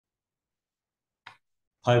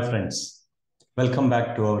Hi friends, welcome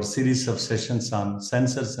back to our series of sessions on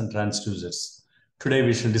sensors and transducers. Today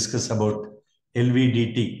we shall discuss about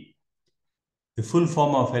LVDT. The full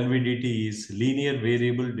form of LVDT is Linear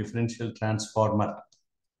Variable Differential Transformer.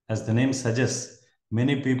 As the name suggests,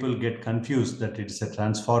 many people get confused that it is a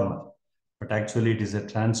transformer, but actually it is a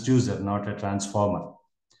transducer, not a transformer.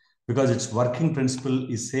 Because its working principle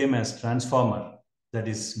is same as transformer, that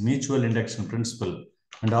is mutual induction principle,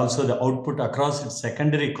 and also the output across its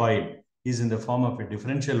secondary coil is in the form of a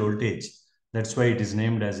differential voltage. That's why it is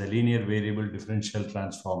named as a linear variable differential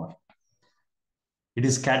transformer. It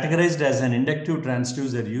is categorized as an inductive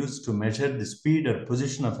transducer used to measure the speed or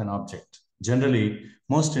position of an object. Generally,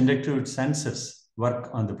 most inductive sensors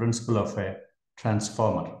work on the principle of a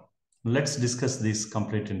transformer. Let's discuss this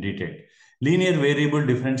complete in detail. Linear variable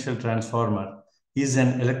differential transformer is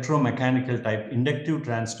an electromechanical type inductive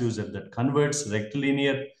transducer that converts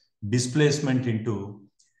rectilinear displacement into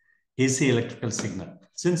AC electrical signal.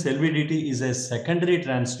 Since LVDT is a secondary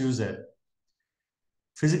transducer,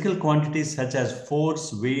 physical quantities such as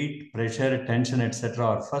force, weight, pressure, tension, etc.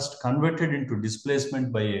 are first converted into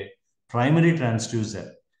displacement by a primary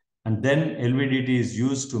transducer, and then LVDT is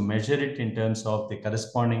used to measure it in terms of the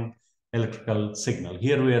corresponding electrical signal.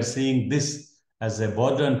 Here we are seeing this as a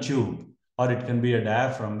Bourdon tube, or it can be a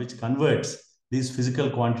diaphragm, which converts these physical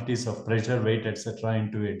quantities of pressure, weight, etc.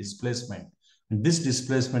 into a displacement. And this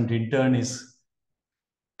displacement in turn is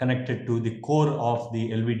connected to the core of the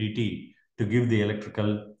LVDT to give the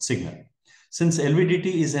electrical signal. Since LVDT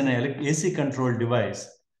is an AC controlled device,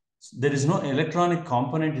 there is no electronic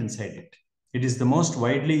component inside it. It is the most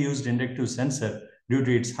widely used inductive sensor due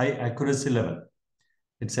to its high accuracy level.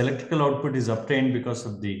 Its electrical output is obtained because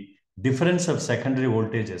of the difference of secondary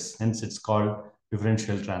voltages, hence it's called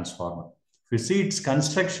differential transformer. If you see its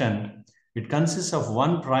construction, it consists of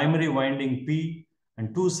one primary winding P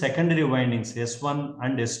and two secondary windings S1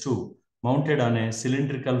 and S2 mounted on a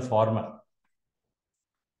cylindrical former.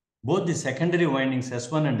 Both the secondary windings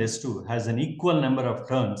S1 and S2 has an equal number of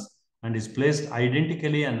turns and is placed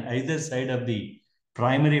identically on either side of the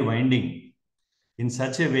primary winding in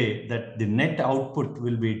such a way that the net output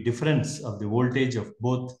will be difference of the voltage of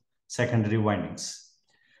both secondary windings.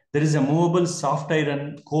 There is a movable soft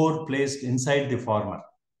iron core placed inside the former.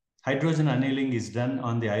 Hydrogen annealing is done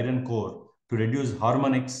on the iron core to reduce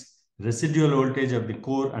harmonics, residual voltage of the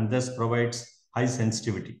core, and thus provides high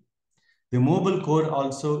sensitivity. The movable core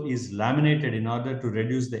also is laminated in order to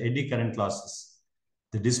reduce the eddy current losses.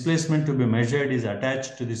 The displacement to be measured is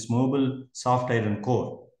attached to this movable soft iron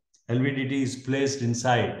core. LVDT is placed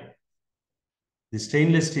inside the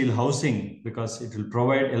stainless steel housing because it will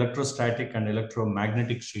provide electrostatic and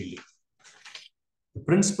electromagnetic shielding. The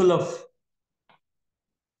principle of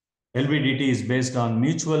LVDT is based on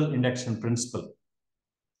mutual induction principle,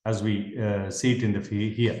 as we see it in the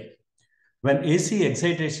here. When AC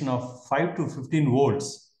excitation of 5 to 15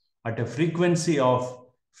 volts at a frequency of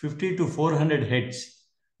 50 to 400 Hz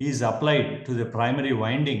is applied to the primary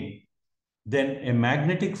winding, then a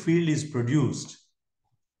magnetic field is produced.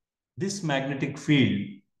 This magnetic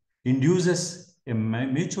field induces a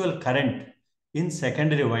mutual current in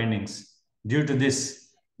secondary windings. Due to this,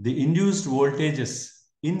 the induced voltages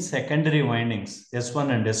in secondary windings S1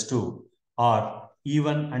 and S2 are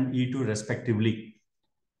E1 and E2 respectively.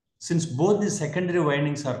 Since both the secondary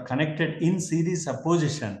windings are connected in series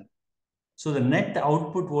opposition, so the net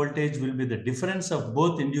output voltage will be the difference of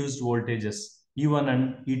both induced voltages E1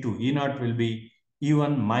 and E2. E0 will be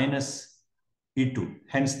E1 minus E2.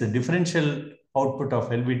 Hence, the differential output of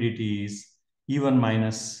LVDT is E1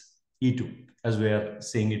 minus E2, as we are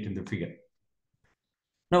seeing it in the figure.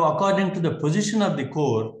 Now, according to the position of the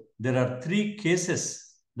core, there are three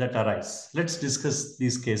cases that arise. Let's discuss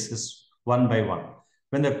these cases one by one.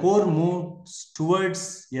 When the core moves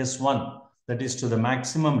towards S1, that is to the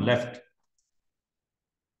maximum left,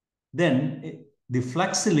 then the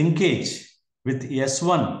flux linkage with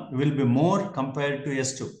S1 will be more compared to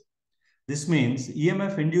S2. This means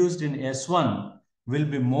EMF induced in S1 will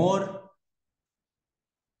be more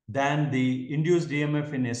than the induced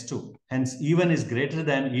EMF in S2. Hence, E1 is greater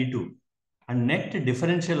than E2. And net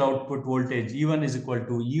differential output voltage E1 is equal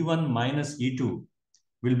to E1 minus E2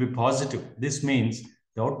 will be positive. This means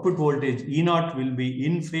the output voltage E0 will be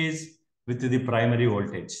in phase with the primary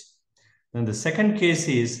voltage. Then the second case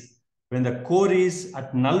is when the core is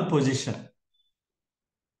at null position,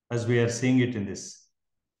 as we are seeing it in this.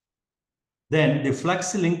 Then the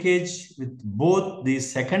flux linkage with both the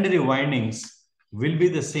secondary windings will be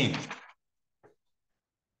the same.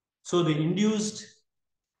 So the induced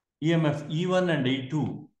EMF E1 and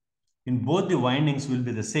E2 in both the windings will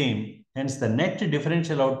be the same. Hence, the net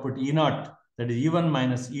differential output E0, that is E1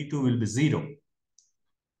 minus E2, will be 0.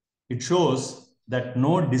 It shows that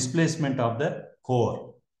no displacement of the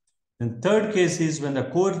core. The third case is when the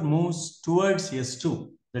core moves towards S2,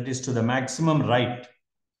 that is to the maximum right.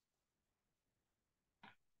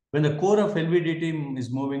 When the core of LVDT is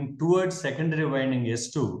moving towards secondary winding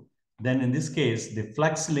S2, then in this case, the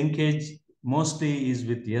flux linkage mostly is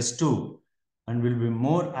with S2 and will be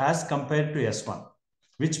more as compared to S1,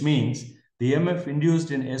 which means the EMF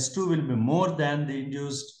induced in S2 will be more than the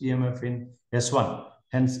induced EMF in S1.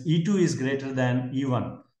 Hence, E2 is greater than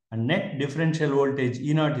E1, and net differential voltage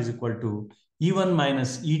E0 is equal to E1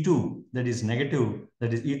 minus E2, that is negative,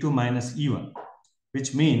 that is E2 minus E1,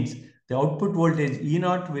 which means the output voltage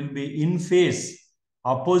E0 will be in phase,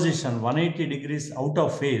 opposition 180 degrees out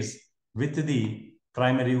of phase with the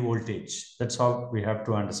primary voltage. That's how we have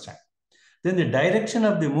to understand. Then the direction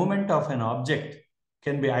of the movement of an object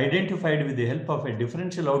can be identified with the help of a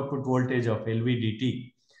differential output voltage of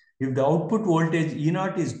LVDT. If the output voltage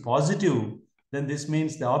E0 is positive, then this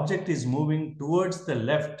means the object is moving towards the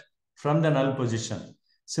left from the null position.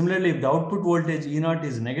 Similarly, if the output voltage E0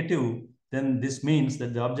 is negative, then this means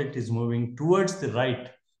that the object is moving towards the right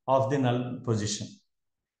of the null position.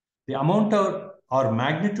 The amount or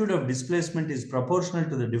magnitude of displacement is proportional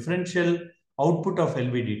to the differential output of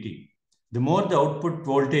LVDT. The more the output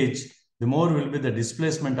voltage, the more will be the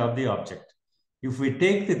displacement of the object. If we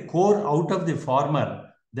take the core out of the former,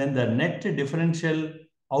 then the net differential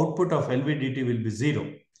output of LVDT will be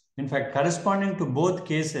 0. In fact, corresponding to both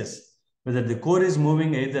cases, whether the core is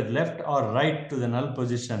moving either left or right to the null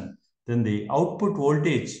position, then the output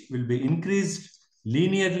voltage will be increased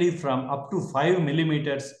linearly from up to 5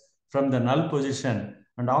 millimeters from the null position,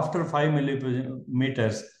 and after 5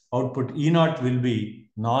 millimeters, output E0 will be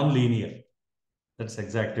non-linear. That's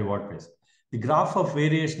exactly what it is. The graph of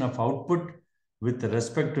variation of output with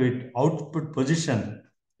respect to its output position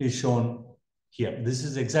is shown here. This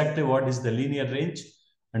is exactly what is the linear range,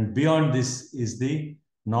 and beyond this is the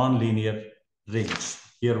non-linear range.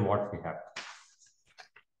 Here what we have.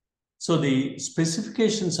 So the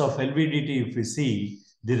specifications of LVDT, if we see,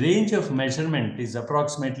 the range of measurement is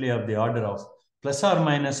approximately of the order of plus or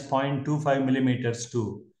minus 0.25 millimeters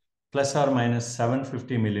to plus or minus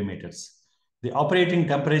 750 millimeters. The operating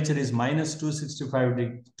temperature is minus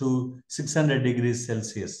 265 to 600 degrees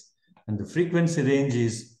Celsius, and the frequency range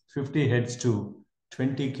is 50 Hz to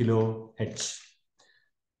 20 kilohertz.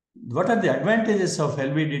 What are the advantages of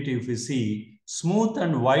LVDT if we see? Smooth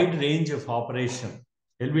and wide range of operation.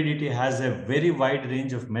 LVDT has a very wide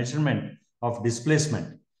range of measurement of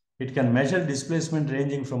displacement. It can measure displacement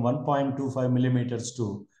ranging from 1.25 millimeters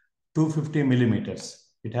to 250 millimeters.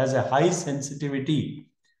 It has a high sensitivity,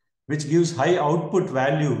 which gives high output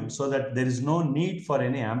value so that there is no need for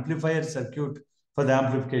any amplifier circuit for the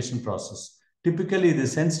amplification process. Typically, the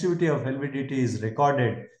sensitivity of LVDT is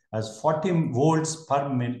recorded as 40 volts per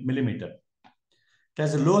millimeter. It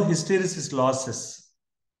has a low hysteresis losses.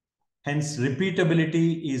 Hence,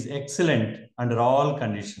 repeatability is excellent under all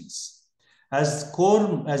conditions. As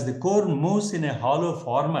the core moves in a hollow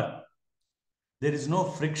former, there is no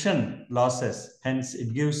friction losses. Hence,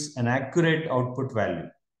 it gives an accurate output value.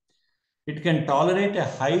 It can tolerate a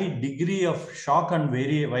high degree of shock and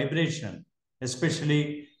vibration,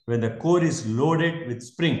 especially when the core is loaded with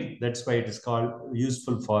spring. That's why it is called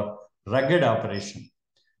useful for rugged operation.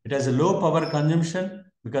 It has a low power consumption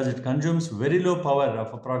because it consumes very low power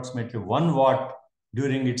of approximately 1 watt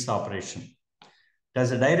during its operation. It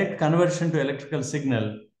has a direct conversion to electrical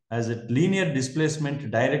signal as a linear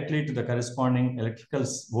displacement directly to the corresponding electrical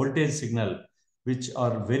voltage signal, which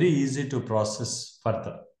are very easy to process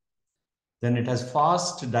further. Then it has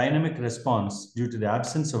fast dynamic response due to the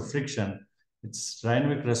absence of friction. Its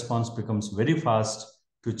dynamic response becomes very fast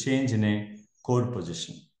to change in a core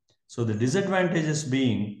position. So the disadvantages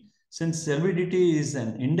being, since LVDT is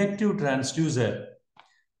an inductive transducer,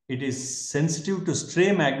 it is sensitive to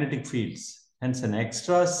stray magnetic fields. Hence, an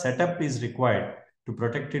extra setup is required to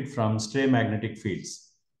protect it from stray magnetic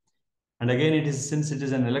fields. And again, since it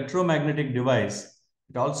is an electromagnetic device,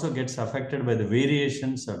 it also gets affected by the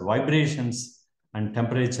variations or vibrations and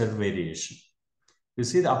temperature variation. You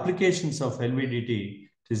see the applications of LVDT,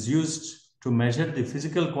 it is used to measure the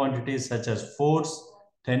physical quantities such as force,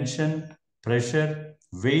 tension, pressure,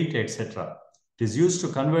 weight, etc. It is used to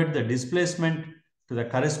convert the displacement to the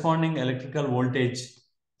corresponding electrical voltage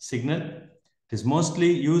signal. It is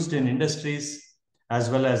mostly used in industries as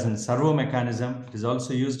well as in servo mechanism. It is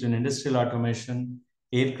also used in industrial automation,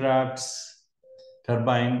 aircrafts,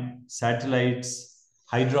 turbine, satellites,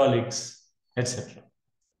 hydraulics, etc.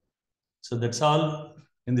 So that's all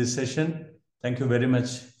in this session. Thank you very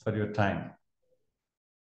much for your time.